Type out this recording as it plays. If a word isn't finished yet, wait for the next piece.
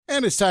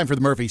And it's time for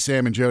the Murphy,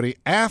 Sam, and Jody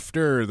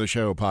After the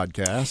Show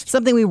podcast.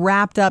 Something we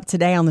wrapped up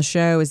today on the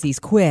show is these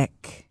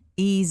quick,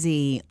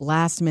 easy,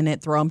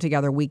 last-minute,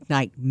 throw-them-together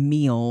weeknight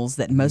meals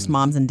that most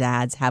moms and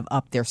dads have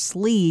up their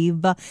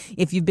sleeve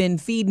if you've been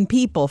feeding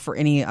people for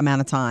any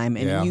amount of time,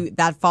 and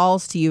that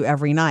falls to you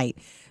every night.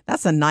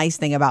 That's a nice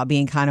thing about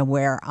being kind of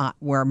where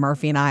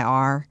Murphy and I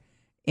are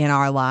in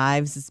our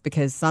lives. It's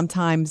because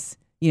sometimes,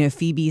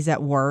 Phoebe's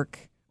at work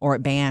or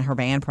at her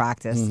band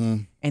practice,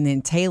 and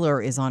then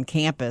Taylor is on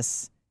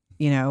campus,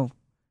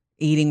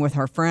 eating with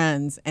her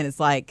friends. And it's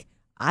like,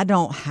 I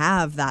don't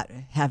have that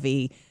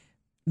heavy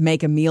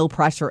make a meal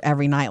pressure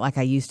every night like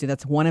I used to.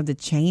 That's one of the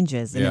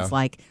changes. And it's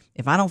like,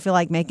 if I don't feel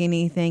like making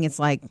anything, it's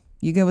like,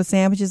 you good with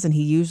sandwiches? And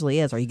he usually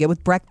is. Are you good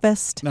with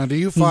breakfast? Now, do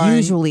you find... He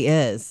usually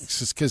is. It's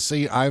just because,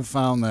 I've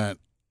found that,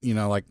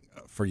 like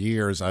for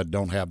years, I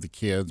don't have the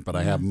kids, but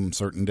I have them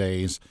certain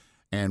days.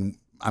 And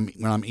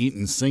when I'm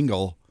eating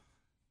single,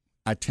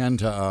 I tend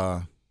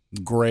to...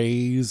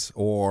 graze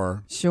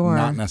or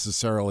not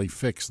necessarily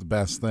fix the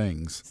best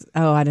things.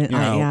 Oh, I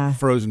didn't.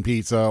 Frozen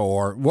pizza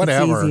or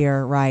whatever. It's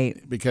easier,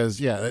 right? Because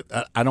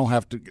I don't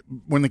have to.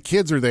 When the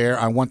kids are there,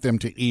 I want them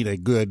to eat a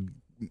good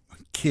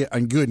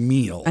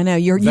meal. I know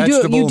you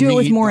do it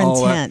with more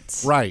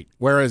intent, right?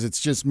 Whereas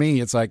it's just me.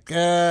 It's like,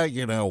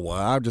 what?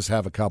 I'll just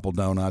have a couple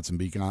donuts and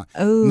be gone.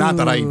 Ooh. Not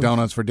that I eat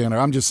donuts for dinner.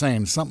 I'm just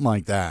saying something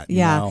like that.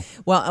 Yeah.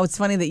 Well, it's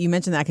funny that you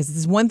mentioned that because this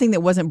is one thing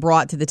that wasn't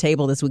brought to the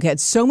table this week. We had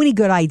so many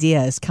good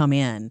ideas come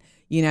in.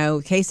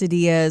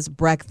 Quesadillas,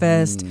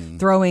 breakfast,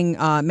 throwing,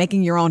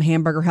 making your own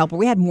hamburger helper.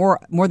 We had more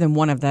than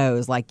one of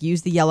those. Like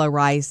use the yellow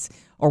rice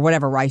or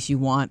whatever rice you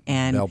want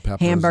and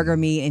hamburger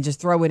meat and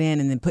just throw it in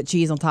and then put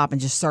cheese on top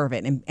and just serve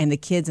it. And the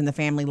kids and the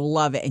family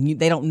love it. And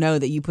they don't know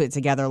that you put it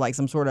together like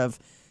some sort of,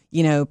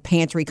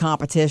 pantry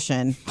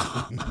competition.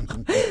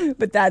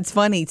 But that's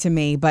funny to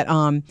me. But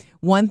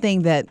one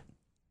thing that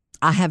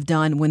I have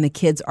done when the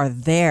kids are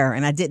there,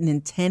 and I didn't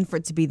intend for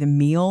it to be the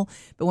meal,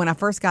 but when I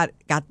first got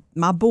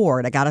my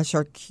board, I got a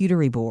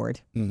charcuterie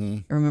board,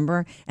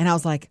 remember? And I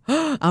was like,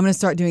 I'm going to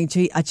start doing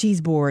a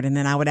cheese board, and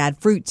then I would add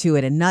fruit to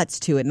it and nuts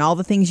to it and all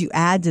the things you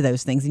add to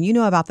those things. And you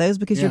know about those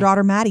because your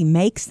daughter Maddie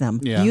makes them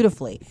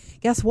beautifully.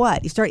 Guess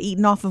what? You start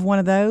eating off of one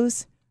of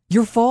those,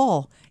 you're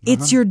full.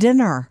 It's your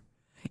dinner.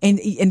 And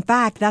in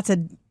fact, that's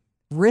a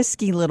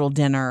risky little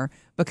dinner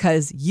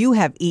because you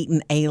have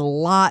eaten a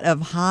lot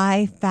of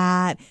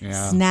high-fat,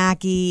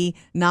 snacky,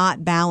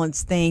 not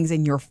balanced things,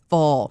 and you're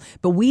full.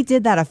 But we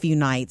did that a few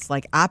nights.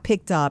 Like, I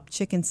picked up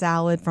chicken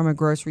salad from a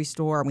grocery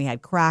store, and we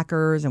had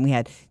crackers, and we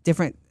had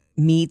different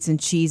meats and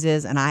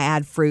cheeses, and I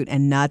add fruit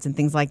and nuts and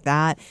things like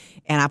that.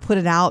 And I put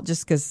it out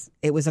just because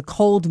it was a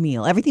cold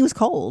meal. Everything was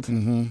cold.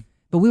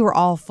 But we were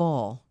all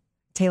full.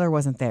 Taylor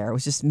wasn't there. It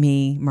was just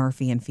me,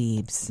 Murphy, and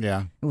Phoebes.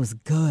 Yeah. It was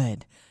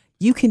good.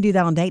 You can do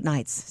that on date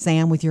nights,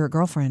 Sam, with your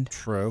girlfriend.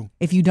 True.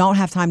 If you don't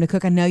have time to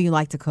cook, I know you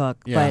like to cook,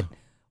 but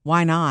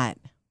why not?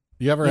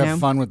 You ever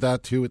have fun with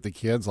that, too, with the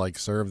kids, like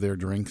serve their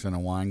drinks in a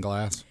wine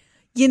glass?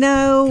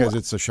 Because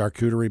it's a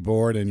charcuterie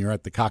board and you're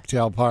at the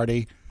cocktail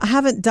party? I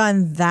haven't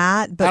done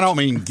that. But I don't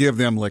mean give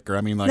them liquor.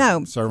 I mean,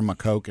 serve them a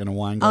Coke in a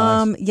wine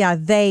glass.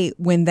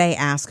 When they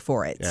ask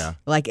for it. Yeah.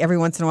 Like, every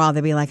once in a while,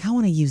 they'll be like, I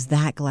want to use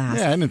that glass.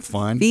 Yeah, isn't it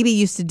fun? Phoebe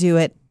used to do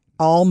it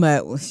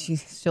almost.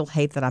 She'll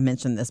hate that I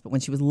mentioned this, but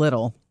when she was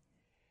little,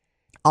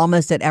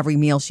 almost at every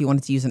meal, she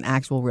wanted to use an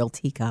actual real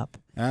teacup.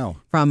 Oh.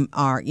 From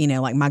our,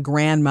 like my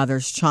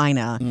grandmother's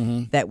china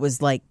that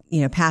was like,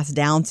 passed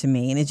down to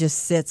me. And it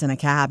just sits in a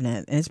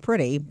cabinet. And it's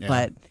pretty,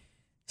 but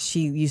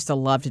she used to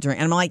love to drink.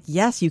 And I'm like,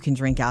 yes, you can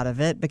drink out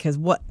of it because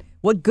what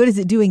good is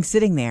it doing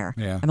sitting there?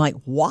 Yeah. I'm like,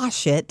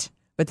 wash it,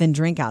 but then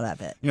drink out of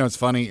it. What's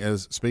funny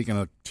is, speaking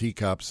of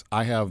teacups,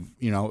 I have,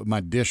 my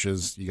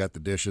dishes. You got the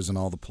dishes and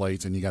all the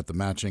plates, and you got the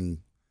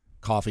matching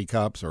coffee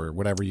cups or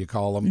whatever you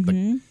call them.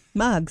 The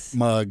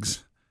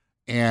mugs.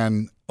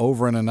 And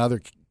over in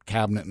another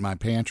cabinet in my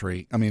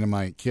in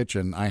my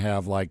kitchen, I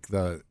have like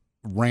the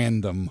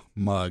random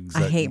mugs.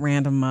 I hate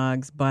random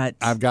mugs, but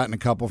I've gotten a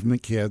couple from the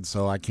kids,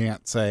 so I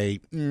can't say.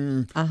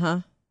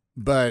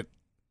 But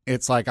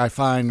it's like I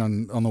find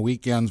on the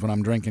weekends when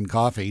I'm drinking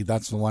coffee,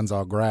 that's the ones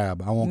I'll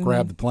grab. I won't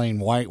grab the plain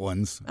white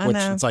ones, which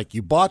it's like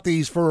you bought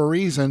these for a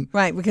reason,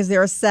 right? Because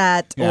they're a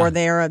set or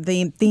they're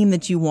the theme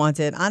that you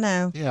wanted. I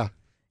know. Yeah,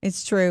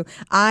 it's true.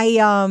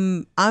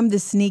 I'm the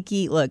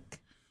sneaky look.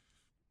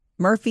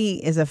 Murphy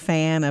is a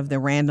fan of the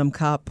random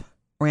cup,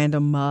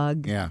 random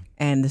mug,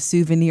 and the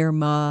souvenir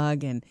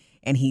mug, and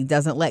he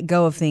doesn't let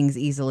go of things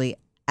easily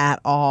at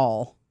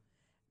all.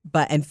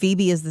 And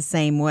Phoebe is the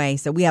same way.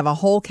 So we have a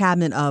whole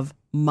cabinet of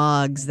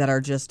mugs that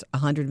are just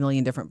 100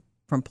 million different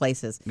from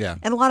places. Yeah.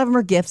 And a lot of them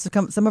are gifts.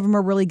 Some of them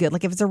are really good.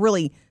 Like if it's a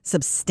really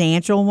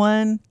substantial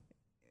one,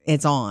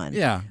 it's on.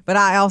 Yeah. But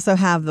I also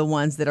have the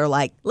ones that are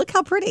like, look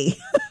how pretty.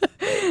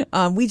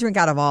 We drink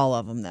out of all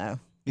of them, though.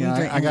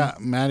 Yeah,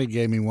 Maddie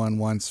gave me one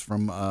once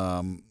from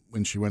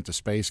when she went to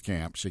space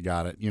camp. She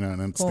got it,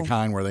 and it's the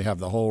kind where they have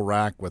the whole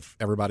rack with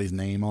everybody's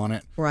name on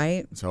it.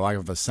 Right. So I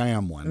have a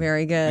Sam one.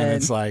 Very good. And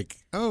it's like,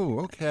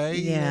 oh, okay.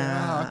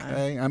 Yeah,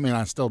 okay. I mean,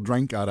 I still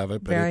drink out of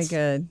it. But very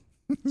good.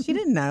 She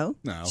didn't know.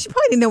 No. She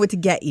probably didn't know what to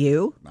get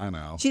you. I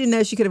know. She didn't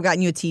know she could have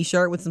gotten you a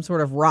T-shirt with some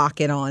sort of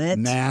rocket on it.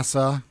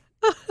 NASA.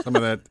 Some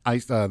of that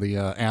ice,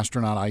 the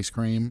astronaut ice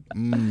cream.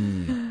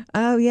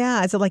 Oh,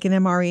 yeah. Is it like an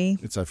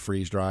MRE? It's a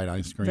freeze-dried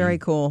ice cream. Very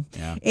cool.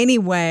 Yeah.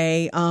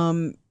 Anyway,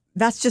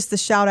 that's just the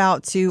shout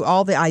out to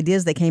all the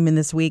ideas that came in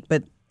this week,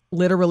 but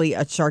literally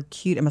a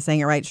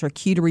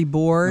charcuterie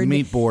board. A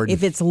meat board.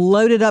 If it's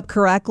loaded up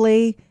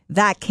correctly,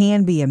 that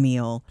can be a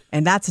meal.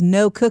 And that's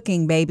no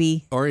cooking,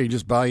 baby. Or you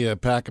just buy you a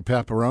pack of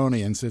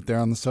pepperoni and sit there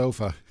on the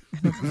sofa.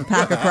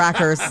 Pack of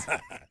crackers.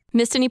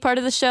 Missed any part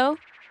of the show?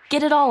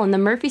 Get it all on the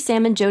Murphy,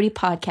 Sam, and Jody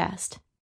podcast.